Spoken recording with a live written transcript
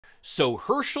So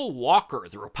Herschel Walker,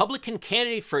 the Republican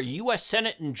candidate for U.S.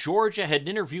 Senate in Georgia, had an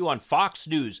interview on Fox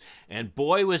News, and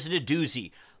boy was it a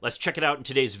doozy. Let's check it out in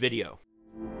today's video.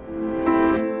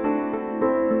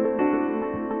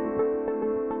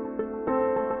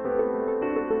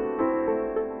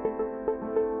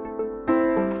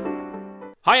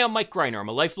 Hi, I'm Mike Greiner. I'm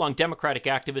a lifelong Democratic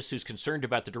activist who's concerned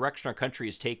about the direction our country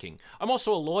is taking. I'm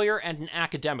also a lawyer and an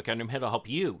academic, and I'm here to help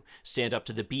you stand up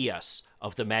to the BS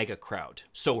of the MAGA crowd.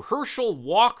 So Herschel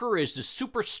Walker is the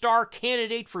superstar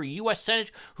candidate for U.S.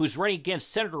 Senate who's running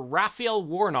against Senator Raphael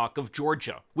Warnock of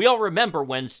Georgia. We all remember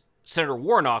when Senator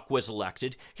Warnock was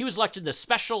elected. He was elected in the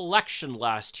special election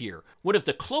last year, one of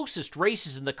the closest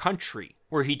races in the country,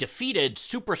 where he defeated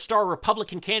superstar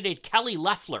Republican candidate Kelly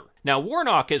Loeffler. Now,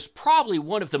 Warnock is probably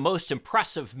one of the most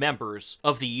impressive members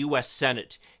of the U.S.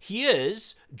 Senate. He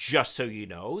is, just so you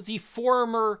know, the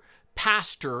former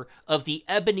pastor of the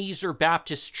Ebenezer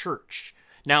Baptist Church.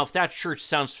 Now, if that church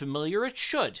sounds familiar, it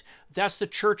should. That's the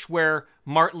church where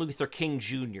Martin Luther King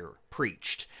Jr.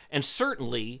 preached. And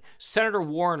certainly, Senator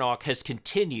Warnock has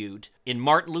continued in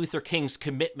Martin Luther King's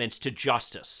commitment to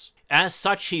justice. As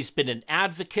such, he's been an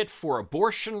advocate for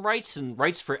abortion rights and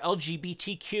rights for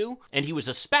LGBTQ, and he was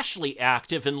especially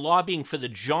active in lobbying for the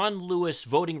John Lewis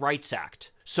Voting Rights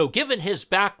Act. So given his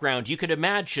background, you could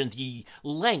imagine the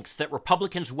lengths that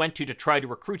Republicans went to try to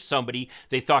recruit somebody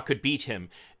they thought could beat him.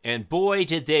 And boy,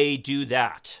 did they do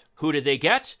that. Who did they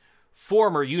get?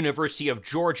 Former University of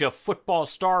Georgia football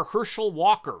star Herschel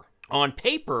Walker. On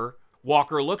paper,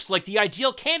 Walker looks like the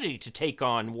ideal candidate to take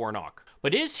on Warnock.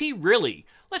 But is he really?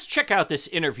 Let's check out this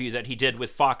interview that he did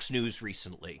with Fox News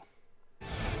recently.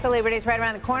 So Labor Day's right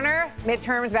around the corner.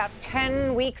 Midterms about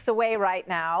 10 weeks away right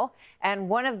now. And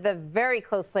one of the very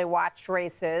closely watched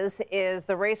races is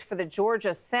the race for the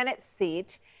Georgia Senate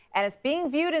seat. And it's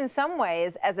being viewed in some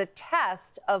ways as a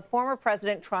test of former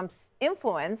President Trump's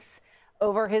influence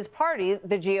over his party,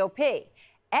 the GOP,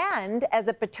 and as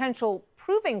a potential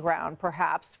proving ground,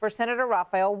 perhaps, for Senator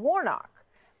Raphael Warnock,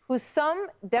 who some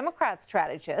Democrat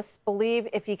strategists believe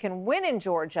if he can win in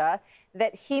Georgia,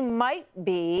 that he might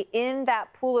be in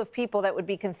that pool of people that would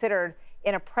be considered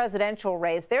in a presidential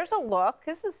race. There's a look.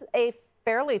 This is a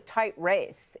fairly tight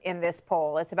race in this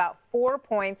poll. It's about 4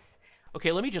 points.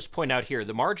 Okay, let me just point out here,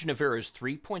 the margin of error is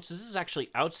 3 points. This is actually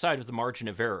outside of the margin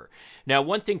of error. Now,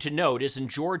 one thing to note is in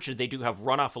Georgia, they do have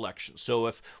runoff elections. So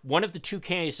if one of the two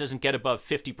candidates doesn't get above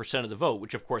 50% of the vote,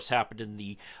 which of course happened in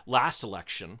the last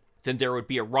election, then there would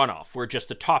be a runoff where just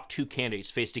the top two candidates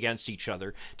faced against each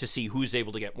other to see who's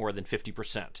able to get more than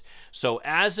 50%. So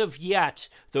as of yet,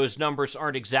 those numbers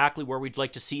aren't exactly where we'd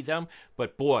like to see them.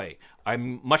 But boy,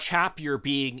 I'm much happier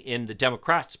being in the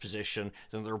Democrats' position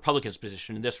than the Republicans'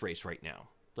 position in this race right now.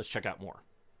 Let's check out more.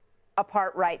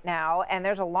 Apart right now, and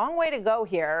there's a long way to go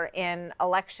here in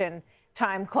election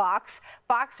time clocks.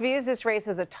 Fox views this race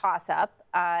as a toss-up,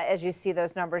 as you see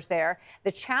those numbers there.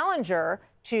 The challenger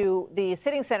to the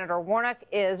sitting Senator Warnock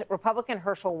is Republican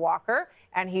Herschel Walker,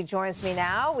 and he joins me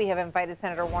now. We have invited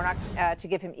Senator Warnock to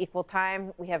give him equal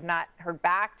time. We have not heard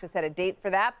back to set a date for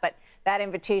that, but that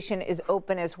invitation is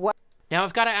open as well. Now,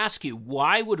 I've got to ask you,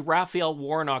 why would Raphael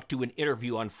Warnock do an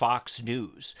interview on Fox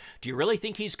News? Do you really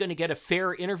think he's going to get a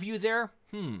fair interview there?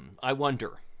 I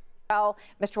wonder. Well,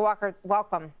 Mr. Walker,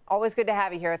 welcome. Always good to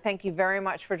have you here. Thank you very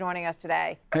much for joining us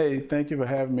today. Hey, thank you for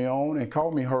having me on, and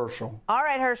call me Herschel. All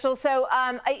right, Herschel. So,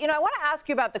 I want to ask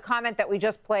you about the comment that we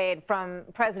just played from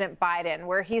President Biden,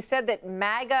 where he said that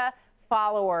MAGA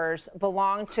followers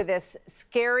belong to this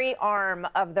scary arm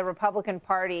of the Republican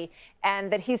Party and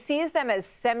that he sees them as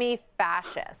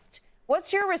semi-fascist.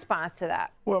 What's your response to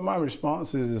that? Well, my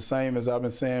response is the same as I've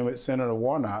been saying with Senator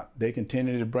Warnock. They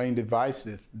continue to bring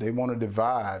divisive. They want to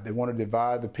divide. They want to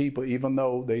divide the people, even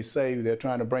though they say they're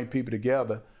trying to bring people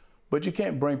together. But you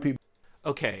can't bring people.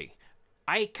 Okay,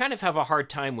 I kind of have a hard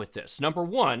time with this. Number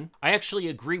one, I actually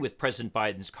agree with President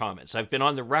Biden's comments. I've been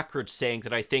on the record saying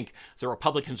that I think the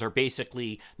Republicans are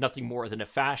basically nothing more than a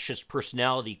fascist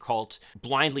personality cult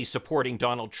blindly supporting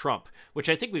Donald Trump, which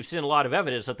I think we've seen a lot of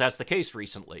evidence that that's the case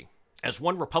recently, as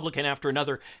one Republican after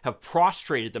another have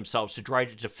prostrated themselves to try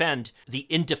to defend the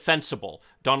indefensible,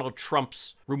 Donald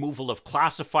Trump's removal of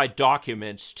classified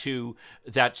documents to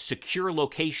that secure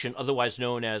location otherwise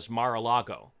known as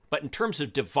Mar-a-Lago. But in terms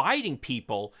of dividing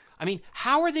people, I mean,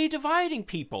 how are they dividing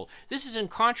people? This is in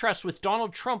contrast with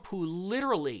Donald Trump, who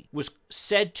literally was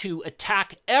said to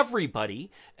attack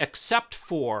everybody except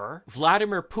for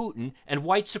Vladimir Putin and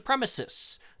white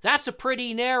supremacists. That's a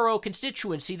pretty narrow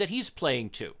constituency that he's playing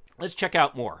to. Let's check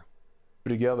out more.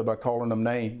 Together by calling them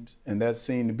names. And that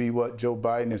seemed to be what Joe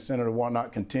Biden and Senator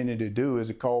Warnock continue to do, is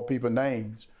to call people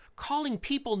names. calling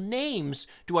people names.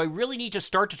 Do I really need to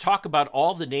start to talk about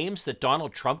all the names that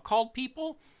Donald Trump called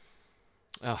people?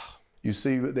 Ugh. You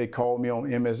see what they called me on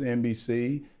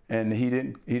MSNBC, and he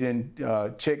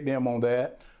didn't check them on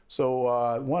that.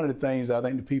 So one of the things I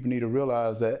think the people need to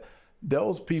realize that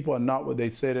those people are not what they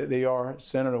say that they are.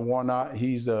 Senator Warnock,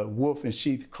 he's a wolf in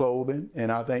sheep's clothing,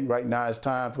 and I think right now it's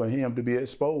time for him to be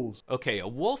exposed. Okay, a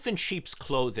wolf in sheep's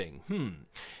clothing.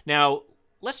 Now,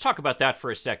 let's talk about that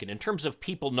for a second in terms of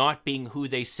people not being who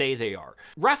they say they are.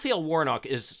 Raphael Warnock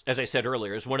is, as I said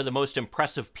earlier, is one of the most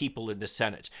impressive people in the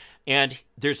Senate, and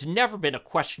there's never been a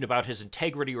question about his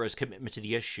integrity or his commitment to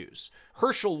the issues.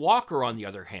 Herschel Walker, on the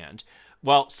other hand,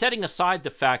 well, setting aside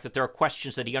the fact that there are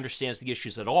questions that he understands the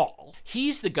issues at all,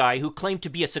 he's the guy who claimed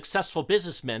to be a successful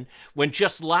businessman when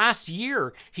just last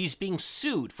year he's being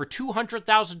sued for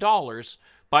 $200,000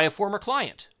 by a former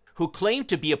client who claimed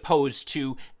to be opposed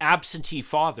to absentee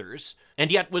fathers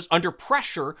and yet was under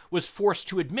pressure, was forced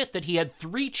to admit that he had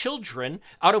 3 children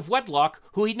out of wedlock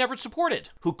who he never supported,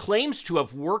 who claims to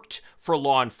have worked for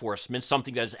law enforcement,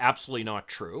 something that is absolutely not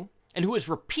true, and who has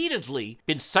repeatedly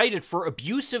been cited for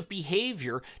abusive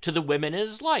behavior to the women in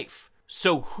his life.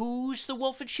 So who's the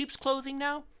wolf in sheep's clothing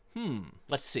now?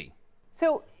 Let's see.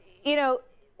 So, you know,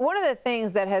 one of the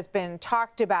things that has been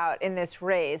talked about in this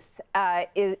race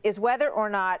is whether or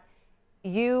not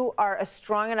you are a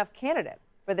strong enough candidate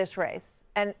for this race.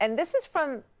 And this is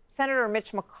from Senator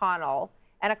Mitch McConnell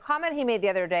and a comment he made the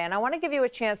other day. And I want to give you a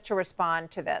chance to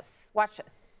respond to this. Watch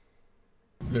this.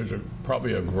 There's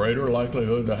probably a greater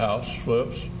likelihood the House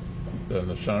flips than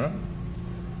the Senate.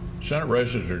 Senate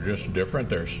races are just different.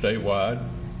 They're statewide.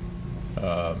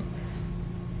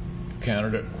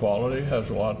 Candidate quality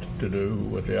has a lot to do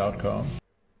with the outcome.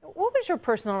 What was your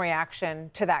personal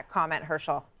reaction to that comment,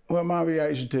 Herschel? Well, my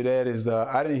reaction to that is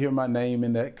I didn't hear my name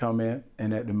in that comment,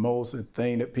 and at the most, the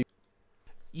thing that people...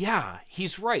 Yeah,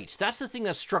 he's right. That's the thing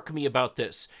that struck me about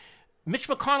this. Mitch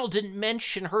McConnell didn't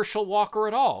mention Herschel Walker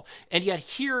at all, and yet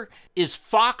here is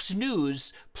Fox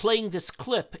News playing this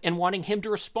clip and wanting him to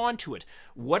respond to it.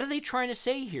 What are they trying to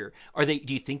say here?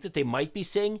 Do you think that they might be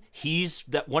saying he's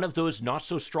one of those not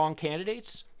so strong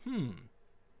candidates? People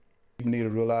need to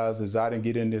realize is I didn't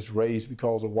get in this race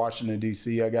because of Washington,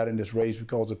 D.C. I got in this race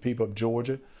because of people of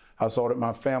Georgia. I saw that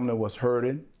my family was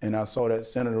hurting, and I saw that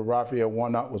Senator Raphael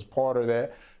Warnock was part of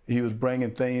that. He was bringing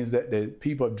things that the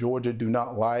people of Georgia do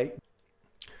not like.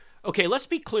 Okay, let's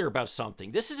be clear about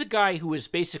something. This is a guy who was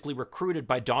basically recruited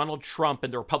by Donald Trump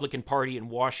and the Republican Party in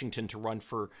Washington to run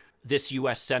for this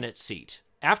U.S. Senate seat.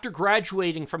 After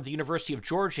graduating from the University of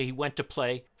Georgia, he went to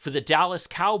play for the Dallas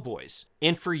Cowboys.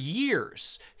 And for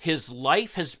years, his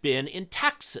life has been in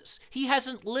Texas. He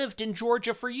hasn't lived in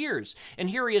Georgia for years.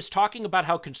 And here he is talking about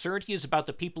how concerned he is about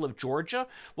the people of Georgia.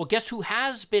 Well, guess who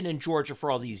has been in Georgia for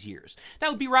all these years?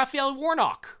 That would be Raphael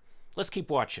Warnock. Let's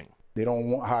keep watching. They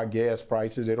don't want high gas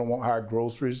prices. They don't want high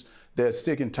groceries. They're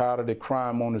sick and tired of the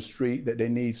crime on the street, that they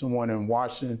need someone in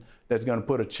Washington that's going to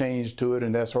put a change to it,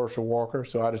 and that's Herschel Walker.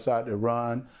 So I decided to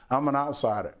run. I'm an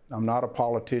outsider. I'm not a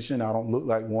politician. I don't look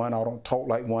like one. I don't talk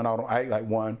like one. I don't act like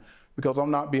one, because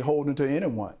I'm not beholden to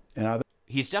anyone. And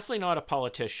he's definitely not a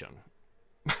politician.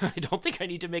 I don't think I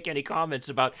need to make any comments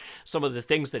about some of the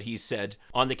things that he said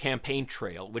on the campaign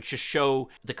trail, which just show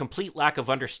the complete lack of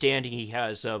understanding he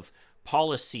has of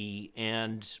policy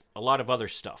and a lot of other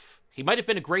stuff. He might have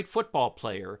been a great football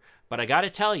player, but I gotta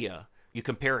tell you, you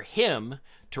compare him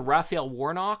to Raphael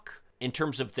Warnock in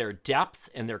terms of their depth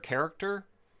and their character,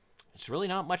 it's really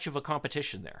not much of a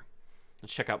competition there.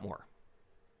 Let's check out more.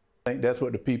 I think that's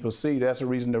what the people see. That's the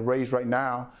reason the race right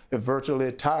now is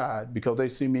virtually tied, because they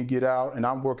see me get out and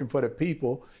I'm working for the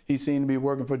people. He seemed to be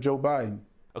working for Joe Biden.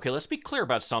 Okay, let's be clear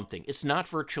about something. It's not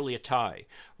virtually a tie.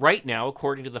 Right now,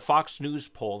 according to the Fox News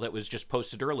poll that was just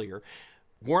posted earlier,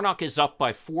 Warnock is up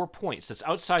by 4 points. That's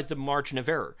outside the margin of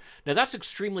error. Now, that's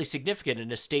extremely significant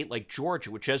in a state like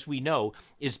Georgia, which, as we know,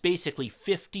 is basically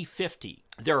 50-50.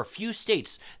 There are a few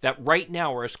states that right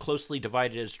now are as closely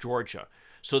divided as Georgia.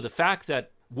 So the fact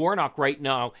that Warnock right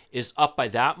now is up by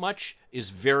that much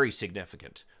is very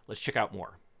significant. Let's check out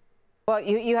more. Well,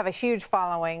 you have a huge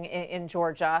following in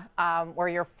Georgia, where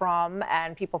you're from,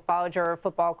 and people followed your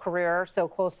football career so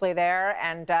closely there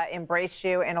and embraced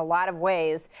you in a lot of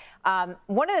ways.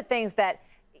 One of the things that,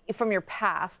 from your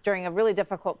past, during a really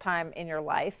difficult time in your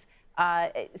life,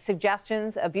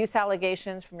 suggestions, abuse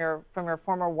allegations from your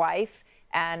former wife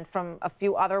and from a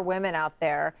few other women out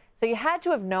there. So you had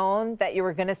to have known that you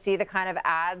were going to see the kind of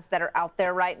ads that are out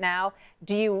there right now.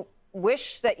 Do you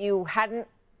wish that you hadn't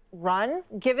run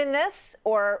given this,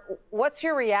 or what's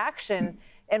your reaction,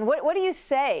 and what do you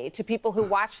say to people who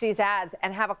watch these ads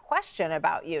and have a question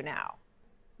about you now?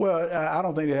 Well, I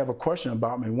don't think they have a question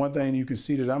about me. One thing you can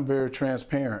see that I'm very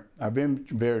transparent. I've been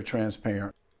very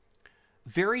transparent.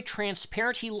 Very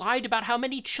transparent. He lied about how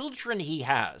many children he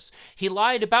has. He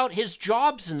lied about his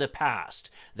jobs in the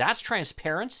past. That's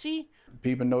transparency?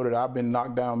 People know that I've been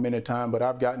knocked down many times, but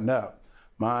I've gotten up.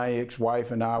 My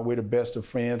ex-wife and I, we're the best of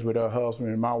friends with her husband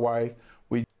and my wife.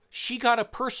 She got a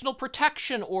personal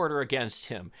protection order against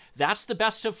him. That's the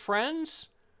best of friends?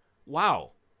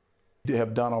 Wow. We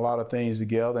have done a lot of things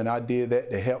together, and I did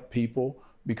that to help people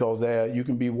because you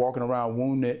can be walking around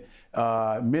wounded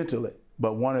mentally.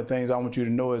 But one of the things I want you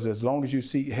to know is as long as you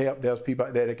seek help, there's people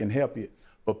out there that can help you.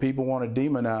 But people want to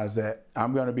demonize that.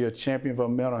 I'm going to be a champion for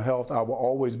mental health. I will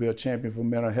always be a champion for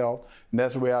mental health, and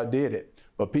that's the way I did it.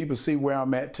 But people see where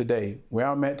I'm at today. Where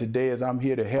I'm at today is I'm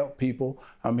here to help people.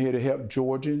 I'm here to help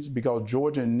Georgians because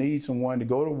Georgia needs someone to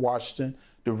go to Washington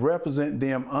to represent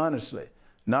them honestly,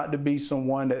 not to be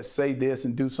someone that say this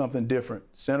and do something different.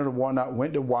 Senator Warnock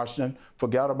went to Washington,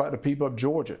 forgot about the people of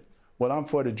Georgia. Well, I'm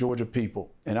for the Georgia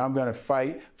people, and I'm going to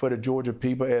fight for the Georgia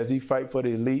people as he fight for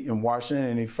the elite in Washington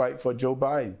and he fight for Joe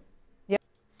Biden. Yep.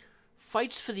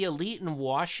 Fights for the elite in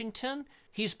Washington?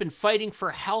 He's been fighting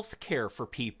for health care for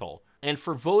people and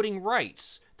for voting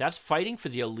rights. That's fighting for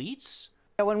the elites?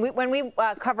 When we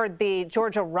covered the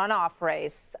Georgia runoff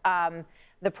race,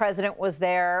 the president was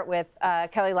there with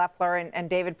Kelly Loeffler and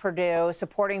David Perdue,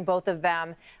 supporting both of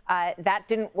them. That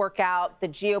didn't work out. The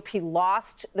GOP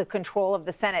lost the control of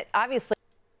the Senate. Obviously.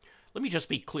 Let me just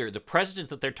be clear. The president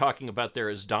that they're talking about there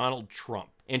is Donald Trump.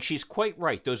 And she's quite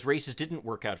right. Those races didn't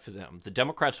work out for them. The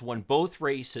Democrats won both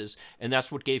races, and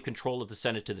that's what gave control of the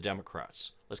Senate to the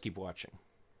Democrats. Let's keep watching.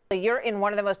 You're in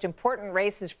one of the most important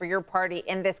races for your party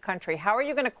in this country. How are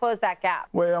you going to close that gap?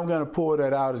 Well, I'm going to pull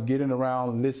that out as getting around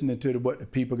and listening to what the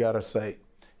people got to say.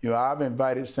 You know, I've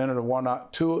invited Senator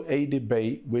Warnock to a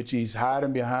debate, which he's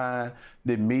hiding behind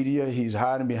the media. He's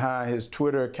hiding behind his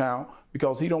Twitter account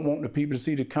because he don't want the people to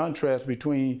see the contrast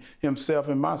between himself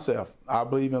and myself. I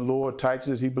believe in lower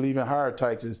taxes. He believes in higher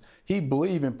taxes. He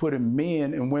believes in putting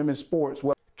men in women's sports.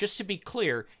 Well, just to be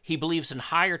clear, he believes in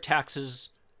higher taxes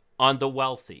on the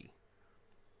wealthy.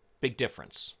 Big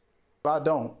difference. I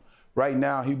don't. Right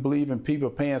now, he believes in people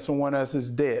paying someone else's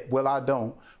debt. Well, I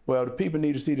don't. Well, the people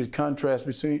need to see the contrast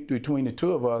between the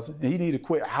two of us, and he need to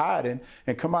quit hiding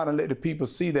and come out and let the people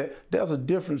see that there's a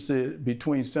difference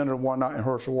between Senator Warnock and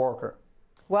Herschel Walker.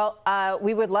 Well,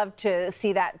 we would love to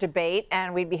see that debate,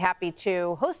 and we'd be happy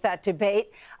to host that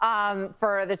debate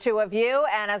for the two of you.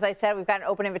 And as I said, we've got an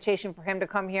open invitation for him to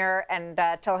come here and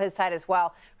tell his side as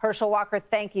well. Herschel Walker,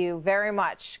 thank you very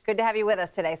much. Good to have you with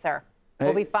us today, sir.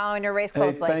 We'll be following your race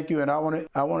closely. Hey, thank you. And I want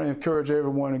to encourage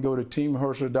everyone to go to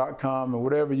teamherschel.com and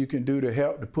whatever you can do to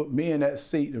help to put me in that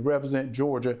seat to represent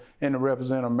Georgia and to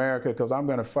represent America, because I'm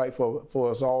going to fight for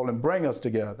us all and bring us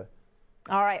together.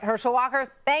 All right, Herschel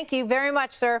Walker, thank you very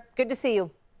much, sir. Good to see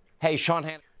you. Hey, Sean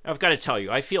Hannity. I've got to tell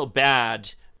you, I feel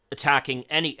bad attacking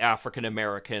any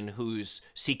African-American who's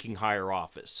seeking higher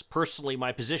office. Personally,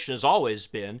 my position has always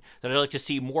been that I'd like to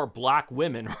see more black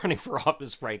women running for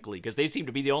office, frankly, because they seem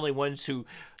to be the only ones who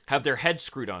have their head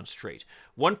screwed on straight.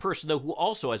 One person, though, who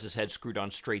also has his head screwed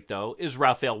on straight, though, is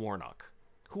Raphael Warnock,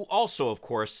 who also, of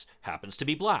course, happens to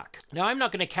be black. Now, I'm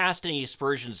not going to cast any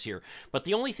aspersions here, but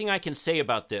the only thing I can say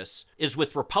about this is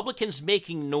with Republicans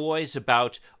making noise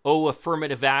about, oh,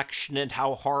 affirmative action and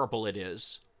how horrible it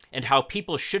is, and how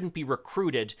people shouldn't be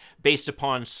recruited based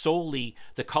upon solely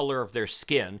the color of their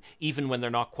skin, even when they're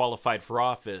not qualified for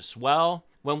office. Well,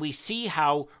 when we see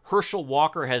how Herschel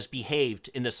Walker has behaved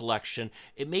in this election,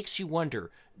 it makes you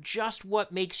wonder just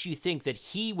what makes you think that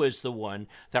he was the one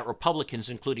that Republicans,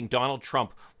 including Donald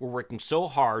Trump, were working so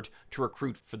hard to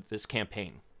recruit for this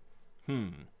campaign.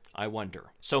 I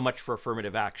wonder. So much for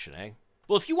affirmative action, eh?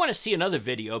 Well, if you want to see another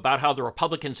video about how the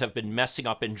Republicans have been messing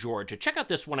up in Georgia, check out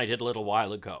this one I did a little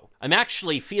while ago. I'm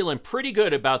actually feeling pretty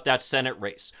good about that Senate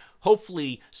race.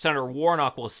 Hopefully, Senator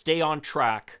Warnock will stay on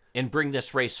track and bring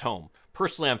this race home.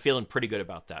 Personally, I'm feeling pretty good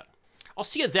about that. I'll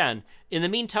see you then. In the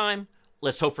meantime,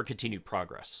 let's hope for continued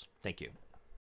progress. Thank you.